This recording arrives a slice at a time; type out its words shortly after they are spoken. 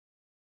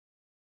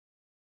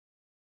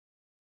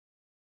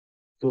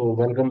So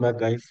welcome back,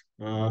 guys.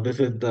 This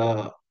is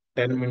the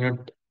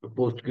 10-minute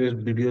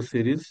Postgres video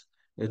series.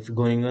 It's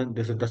going on.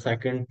 This is the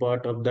second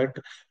part of that.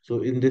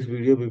 So in this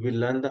video, we will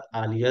learn the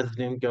alias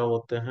name क्या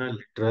होते हैं,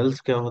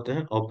 literals क्या होते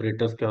हैं,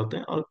 operators क्या होते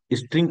हैं, और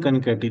string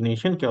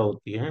concatenation क्या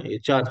होती है. ये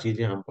चार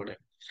चीजें हम पढ़े.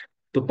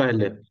 तो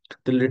पहले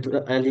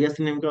तो alias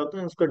name क्या होता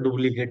है? उसका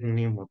डुप्लीकेट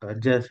नेम होता है.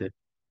 जैसे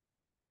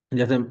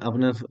जैसे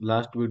अपने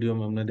लास्ट वीडियो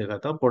में हमने देखा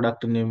था,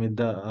 प्रोडक्ट नेम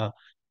इज द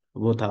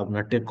वो था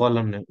अपना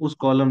कॉलम नेम. उस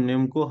कॉलम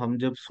नेम को हम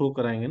जब शो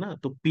कराएंगे ना,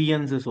 तो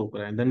पीएन से शो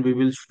कराएंगे. Then we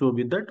will show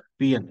with that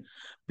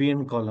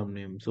PN column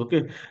names. Okay,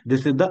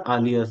 this is the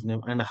alias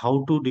name. And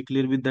how to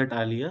declare with that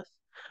alias?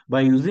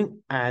 by using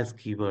as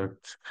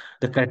keywords.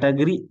 The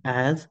category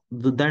as,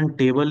 then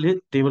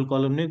table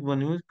column name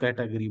one use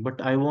category,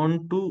 but I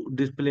want to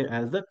display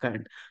as the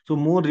cat, so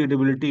more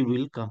readability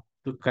will come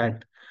to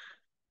cat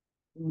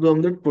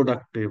from the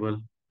product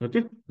table.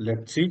 Okay,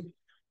 let's see.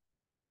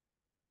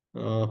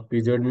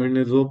 pgadmin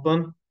is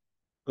open.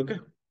 Okay.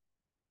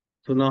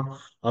 So now,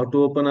 how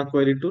to open a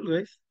query tool,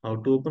 guys? How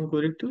to open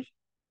query tool?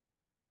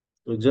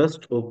 So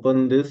just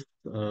open this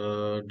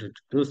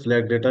to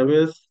select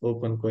database,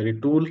 open query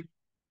tool.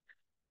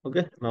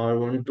 Okay. Now I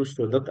want to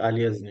show the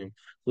alias name.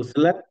 So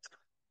select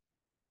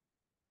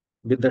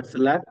with that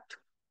select.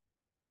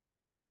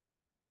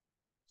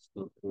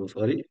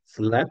 Sorry,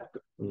 select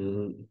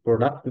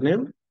product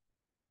name,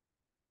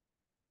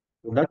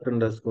 product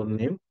underscore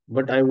name.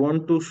 But I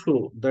want to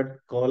show that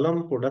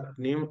column product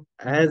name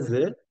as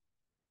a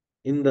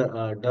in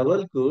the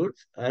double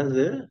quotes as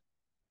a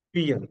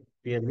PN.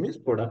 PN means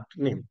product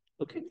name.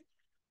 Okay.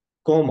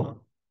 Comma.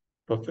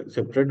 Perfect.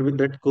 Separate with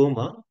that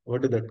comma,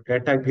 what is that?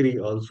 Category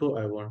also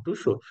I want to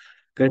show.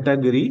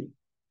 Category,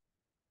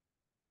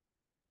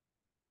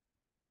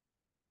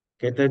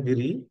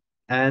 category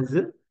as,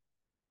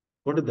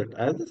 what is that?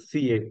 As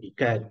CAT.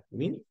 Cat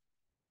means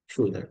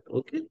show that.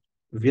 Okay.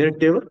 Where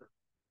table?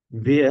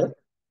 Where,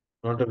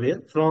 not a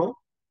where. From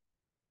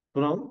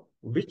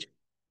which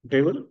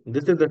table?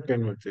 This is the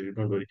 10-minute series.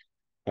 Don't worry.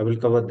 I will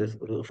cover this.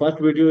 First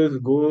video is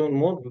go on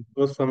more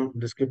because some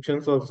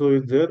descriptions also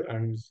is there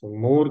and some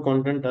more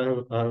content I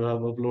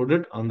have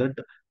uploaded on that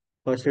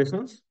first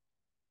sessions.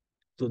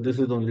 So this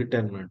is only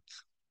 10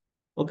 minutes.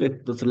 Okay,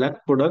 to select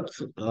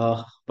products,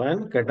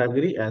 pan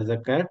category as a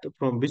cat.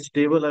 From which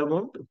table I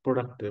want?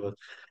 Product table.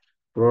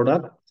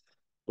 Product,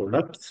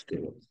 products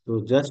table.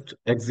 So just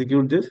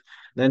execute this.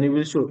 Then you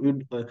will show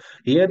you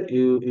here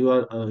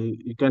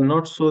you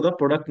cannot show the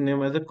product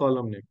name as a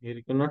column name. Here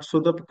you cannot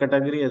show the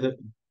category as a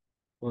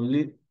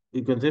only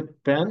you can say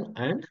pan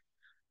and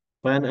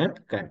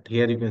cat.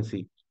 Here you can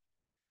see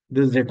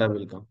this data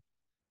will come.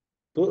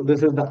 So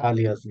this is the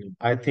alias name.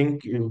 I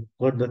think you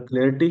got the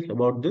clarity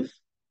about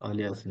this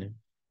alias name.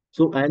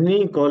 So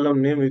any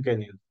column name you can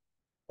use.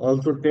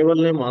 Also table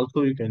name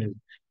also you can use.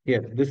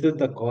 Here, this is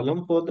the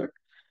column for that.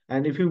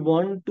 And if you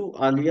want to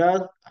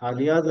alias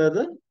as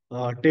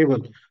a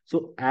table.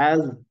 So as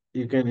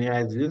you can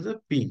as is a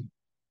P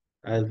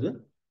as a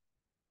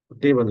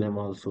table name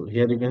also.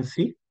 Here you can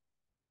see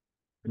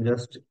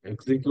just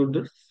execute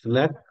this.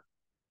 Select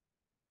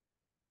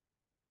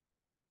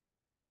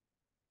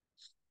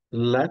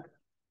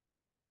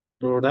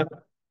product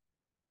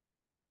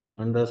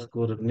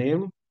underscore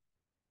name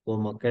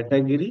comma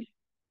category.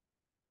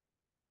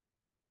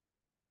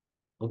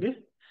 Okay.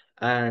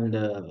 And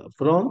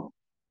from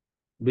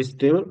which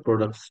table?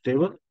 Products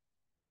table.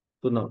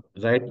 So now,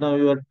 right now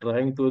you are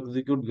trying to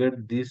execute,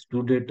 get these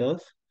two data.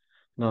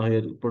 Now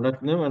here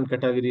product name and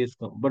category is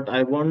come, but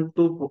I want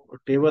to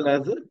table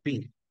as a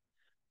P.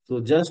 So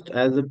just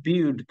as a P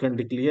you can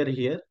declare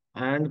here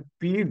and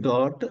P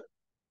dot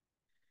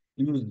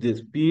use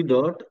this P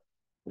dot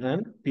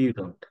and P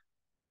dot.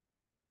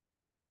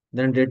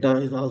 Then data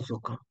is also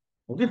come.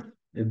 Okay.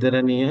 Is there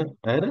any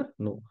error?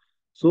 No.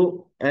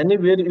 So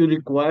anywhere you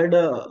required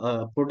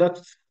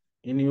products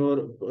in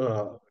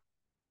your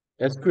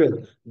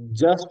SQL,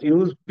 just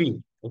use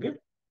P. Okay.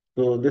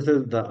 So this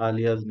is the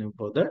alias name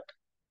for that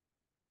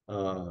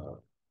uh,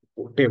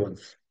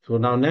 tables. So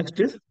now next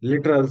is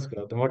literals.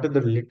 What is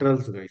the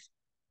literals, guys?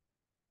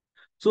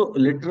 So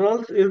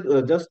literals is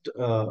just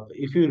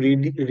if you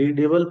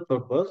readable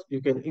purpose,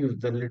 you can use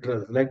the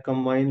literals like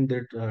combine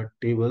that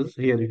tables.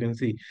 Here you can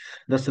see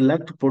the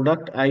select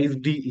product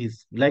ID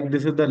is like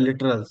this is the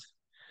literals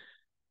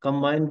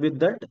combined with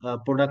that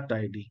product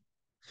ID.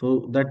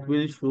 So that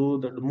will show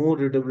that more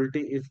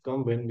readability is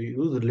come when we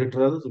use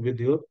literals with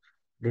your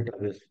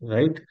database,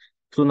 right?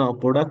 So now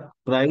product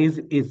price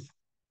is,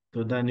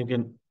 so then you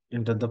can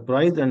enter the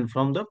price and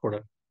from the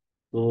product.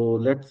 So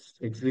let's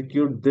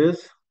execute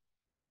this.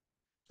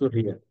 So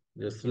here,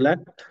 just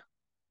select.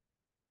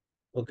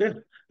 Okay.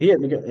 Here,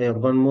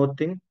 one more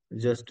thing.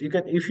 Just you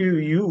can if you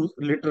use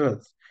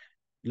literals,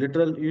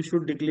 literal you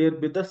should declare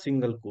with the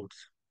single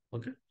quotes.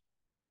 Okay,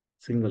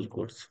 single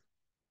quotes.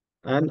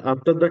 And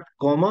after that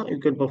comma, you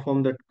can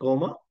perform that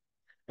comma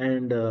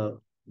and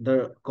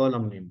the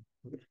column name.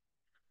 Okay.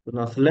 So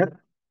now select.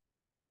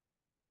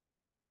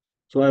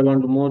 So I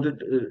want to mode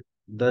it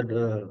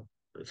that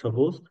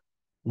suppose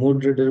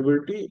mode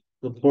readability.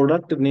 The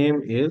product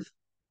name is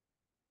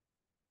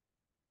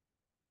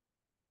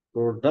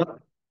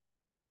product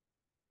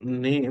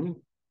name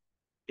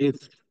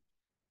is.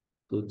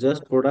 So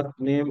just product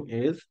name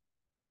is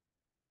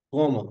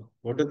comma.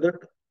 What is that?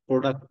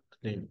 Product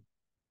name.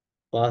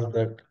 Pass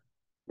that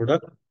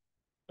product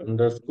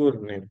underscore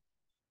name.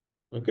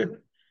 Okay.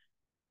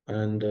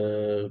 And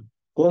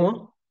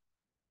comma,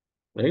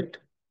 right?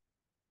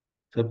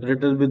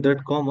 Separated with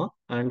that comma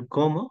and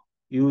comma.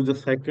 Use a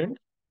second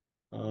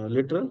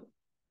literal.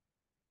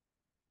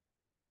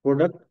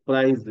 Product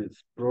price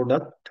is.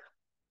 Product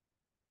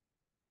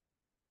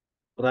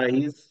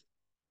price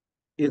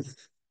is.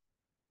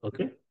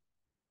 Okay.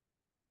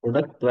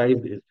 Product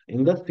price is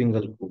in the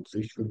single quotes.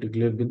 You should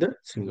declare with the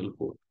single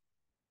quote.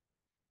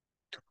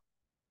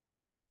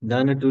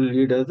 Then it will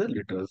read as the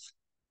literals.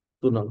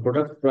 So now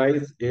product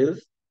price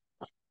is,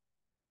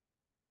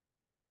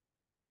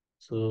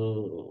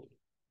 so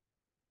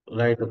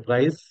write a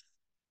price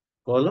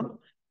column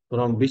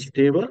from which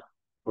table?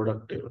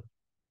 Product table.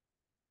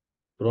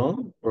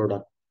 From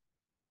product,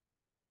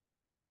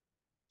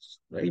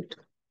 right?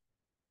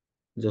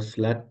 Just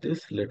select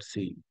this. Let's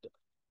see. The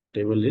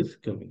table is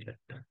coming like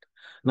that.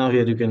 Now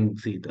here you can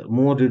see the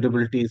more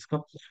readability is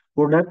come.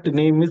 Product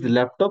name is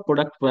laptop.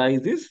 Product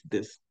price is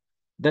this.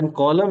 Then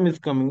column is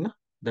coming. Na?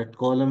 That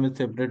column is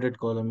separated.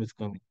 Column is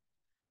coming.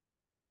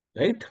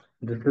 Right?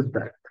 This is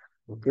that.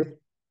 Okay.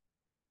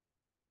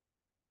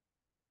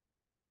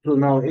 So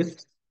now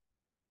it's,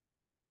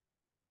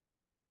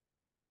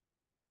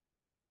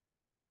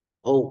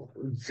 oh,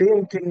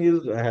 same thing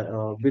is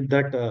with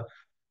that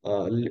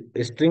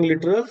string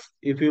literals.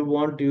 If you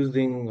want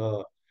using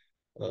uh,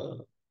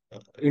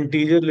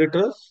 integers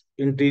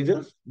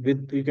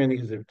with, you can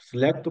use it.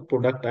 Select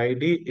product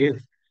ID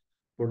is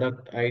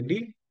product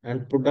ID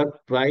and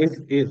product price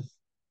is.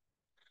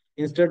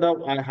 Instead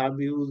of I have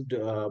used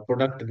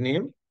product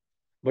name,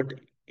 but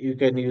you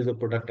can use a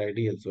product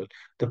ID as well.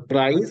 The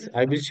price,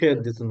 I will share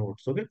this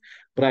notes. Okay,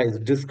 price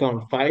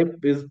discount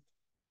 50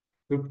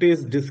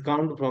 is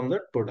discount from the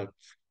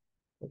products.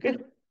 Okay.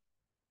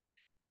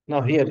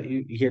 Now here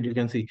you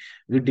can see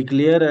we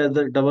declare as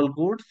the double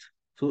quotes,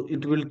 so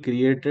it will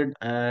created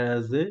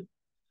as a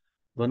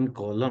one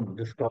column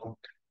discount.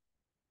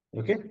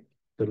 Okay,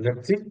 so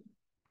let's see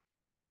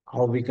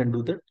how we can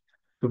do that.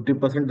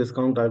 50%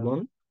 discount I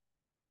want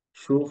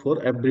show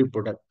for every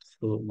product.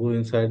 So go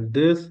inside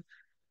this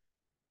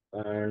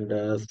and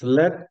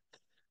select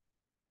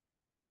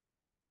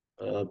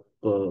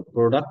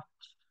product,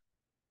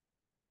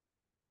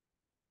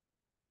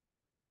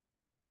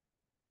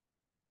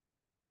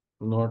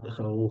 not,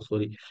 oh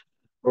sorry,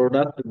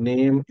 product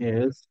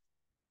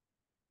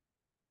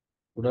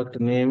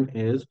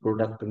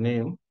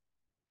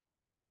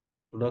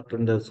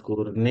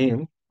underscore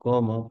name,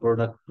 comma,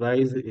 product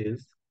price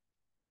is,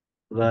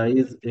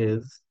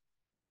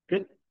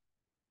 okay.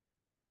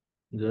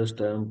 Just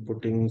I'm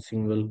putting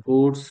single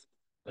quotes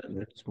and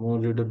its more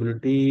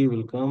readability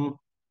will come.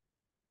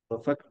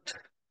 Perfect.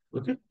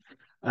 Okay.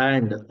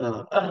 And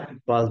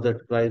pass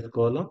that price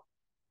column,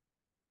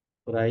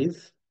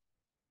 price,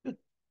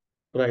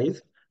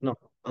 price. Now,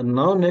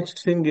 now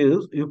next thing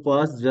is you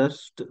pass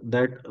just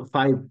that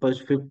 5 plus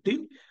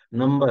 50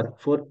 number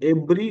for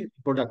every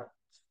product.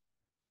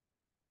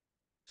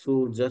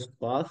 So just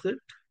pass it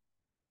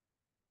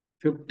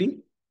 50.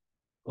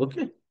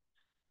 Okay.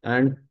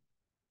 And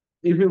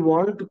if you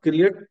want to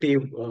create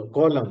table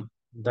column,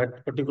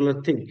 that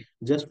particular thing,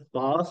 just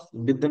pass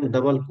within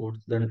double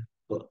quotes, then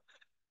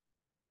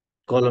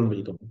column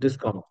will come.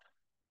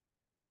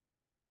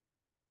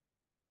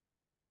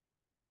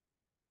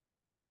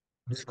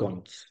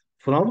 Discounts.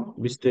 From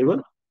which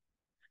table?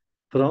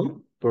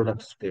 From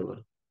products table,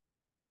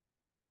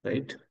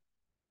 right?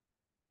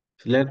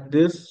 Select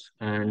this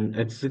and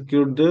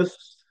execute this.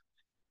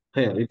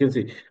 Here you can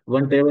see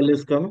one table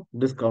is coming,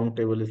 discount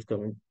table is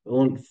coming.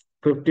 On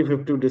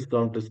 50/50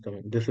 discount is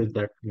coming. This is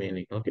that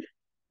meaning. Okay.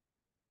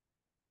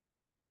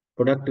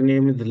 Product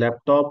name is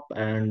laptop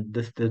and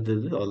this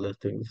all the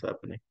things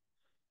happening.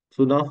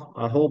 So now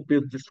I hope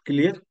it is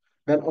clear.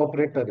 Then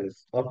operator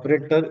is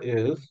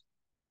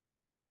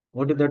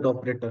what is that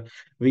operator?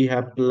 We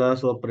have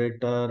plus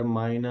operator,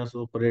 minus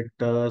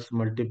operators,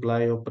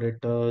 multiply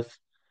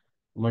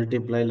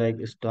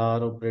like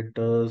star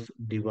operators,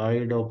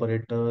 divide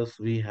operators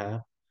we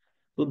have.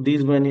 So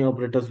these many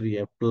operators we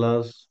have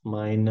plus,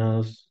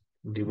 minus,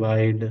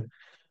 divide,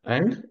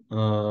 and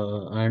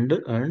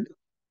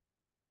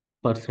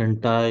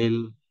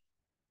percentile.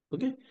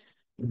 Okay,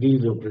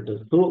 these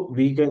operators. So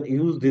we can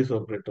use this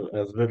operator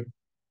as well.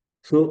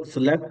 So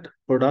select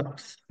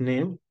products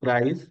name,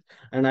 price,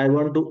 and I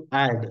want to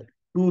add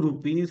 2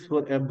 rupees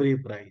for every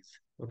price.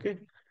 Okay,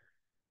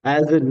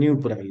 as a new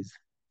price.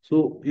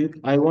 So if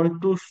I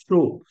want to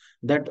show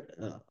that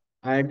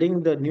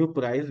adding the new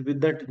price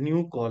with that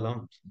new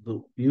columns,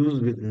 so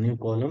use with new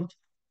columns.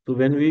 So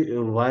when we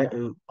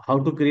how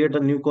to create a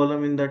new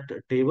column in that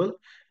table?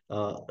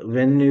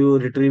 When you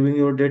retrieving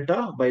your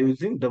data by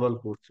using double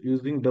quotes.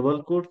 Using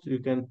double quotes, you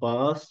can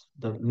pass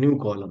the new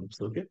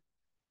columns. Okay.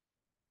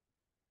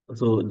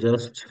 So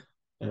just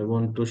I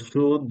want to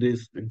show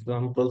these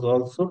examples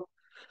also.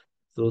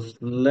 So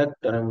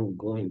select, I'm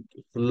going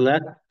to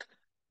select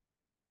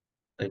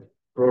like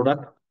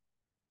product,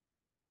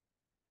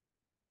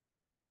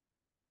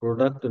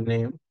 product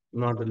name,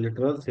 not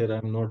literals. Here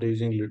I'm not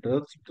using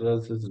literals.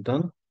 Literals is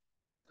done.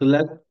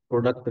 Select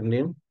product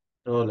name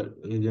or like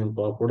using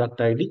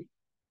product ID.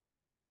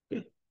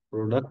 Okay.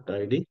 Product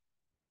ID,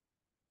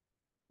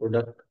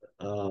 product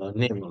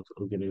name also.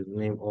 We can use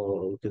name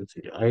or we can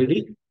say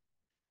ID,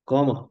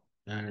 comma,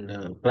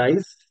 and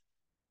price.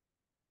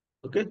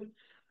 Okay.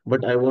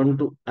 But I want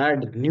to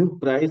add new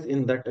price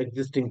in that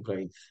existing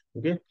price.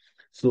 Okay.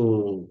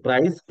 So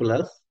price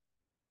plus,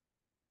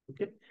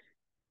 okay,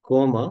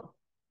 comma,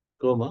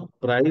 comma,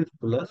 price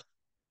plus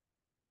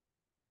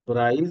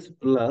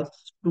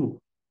 2.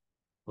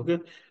 Okay.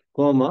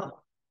 Comma,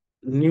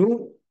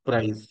 new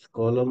price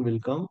column will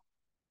come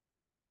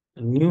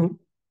new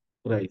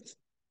price,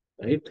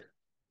 right?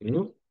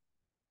 New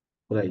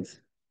price.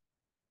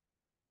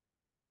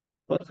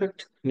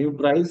 Perfect. New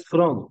price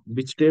from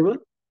which table?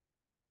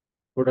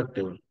 Product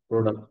table.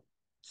 Product.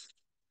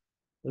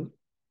 Okay.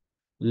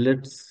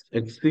 Let's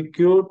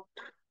execute.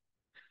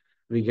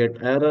 We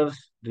get errors.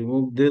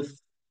 Remove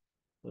this.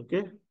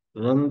 Okay.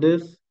 Run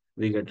this.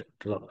 We get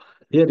draw.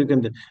 Here you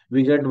can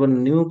we get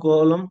one new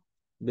column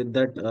with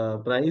that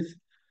price.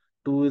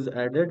 2 is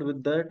added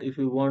with that. If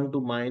you want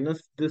to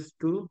minus this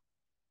 2,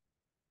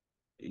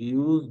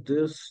 use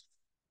this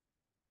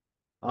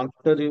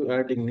after you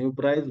adding new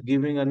price,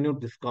 giving a new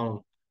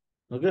discount.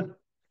 Okay.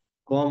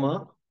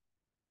 Comma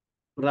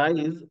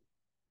price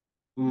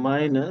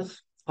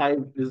minus 5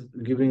 is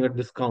giving a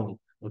discount.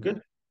 Okay.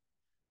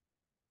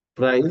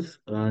 Price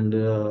and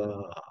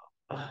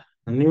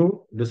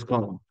new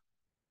discount.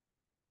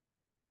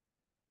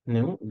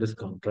 New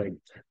discount, right?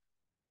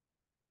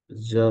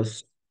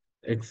 Just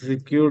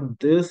execute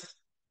this.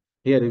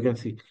 Here you can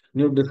see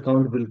new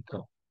discount will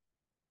come.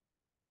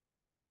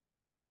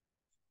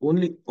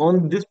 Only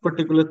on this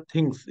particular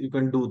things you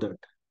can do that.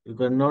 You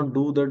cannot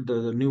do that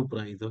the new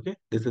price. Okay.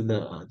 This is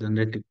the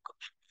generated.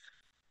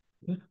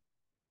 Okay?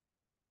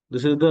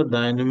 This is the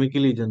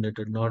dynamically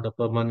generated, not a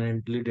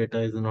permanently data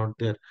is not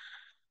there.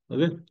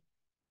 Okay.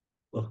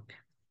 Okay.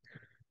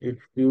 If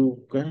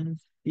you can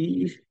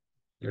see,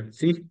 let's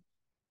see.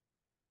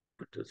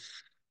 It is,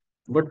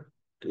 but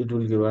it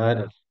will give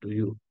error to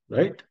you,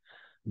 right?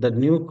 The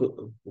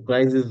new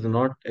price is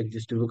not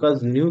existing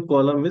because new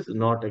column is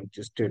not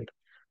existed.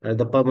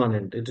 The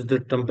permanent, it is the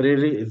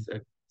temporary is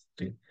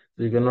existing.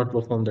 So you cannot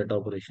perform that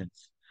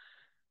operations.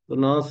 So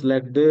now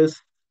select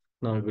this.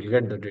 Now you will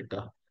get the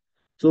data.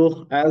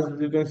 So as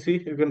you can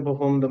see, you can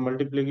perform the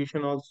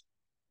multiplication also.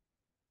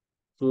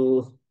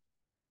 So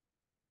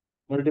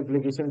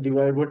multiplication,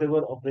 divide,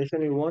 whatever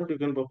operation you want, you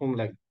can perform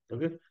like that.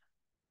 Okay.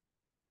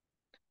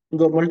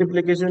 The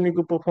multiplication you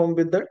could perform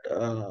with that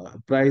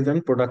price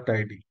and product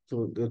ID.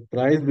 So the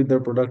price with the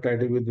product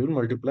ID will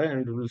multiply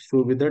and it will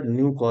show with that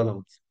new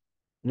columns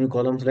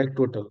like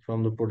total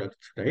from the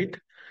products, right?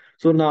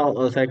 So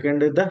now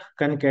second is the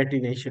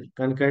concatenation.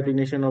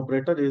 Concatenation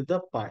operator is the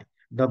pi,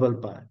 double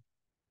pi.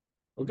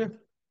 Okay.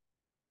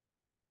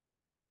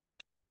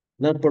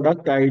 The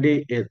product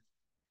ID is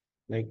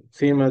like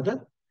same as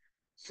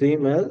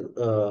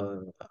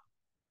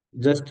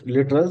just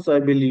literals I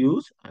will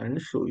use and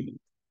show you.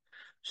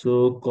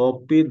 So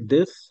copy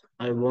this.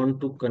 I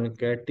want to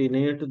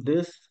concatenate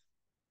this.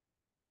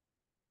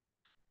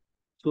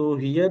 So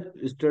here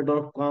instead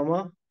of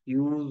comma,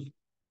 use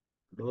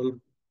double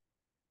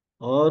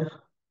or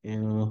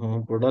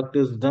product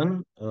is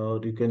done.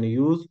 Or you can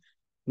use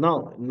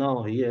now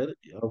here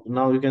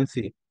now you can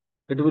see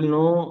it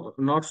will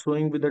not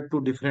showing with the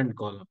two different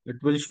column. It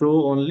will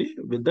show only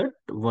with that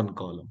one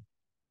column,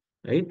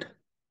 right?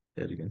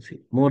 Here you can see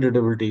more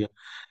readability.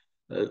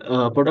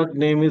 Product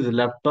name is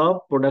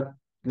laptop. Product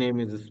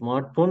name is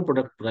smartphone.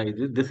 Product price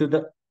is this is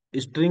the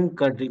string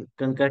cutting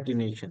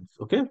concatenations.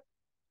 Okay,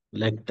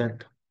 like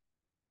that.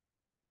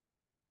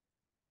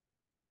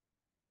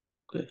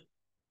 Okay.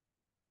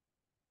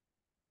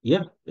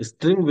 Yeah,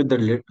 string with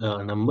the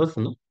numbers,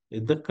 no,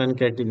 is the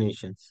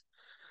concatenations,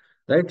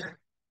 right?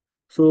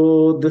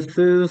 So this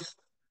is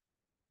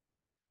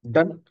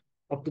done.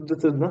 Up to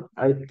this is done.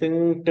 I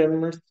think 10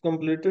 minutes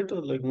completed,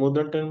 or like more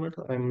than 10 minutes.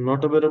 I'm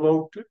not aware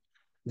about it.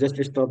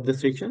 Just stop the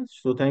section.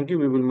 So thank you.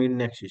 We will meet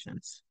next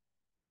sessions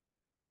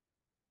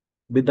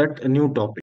with that new topic.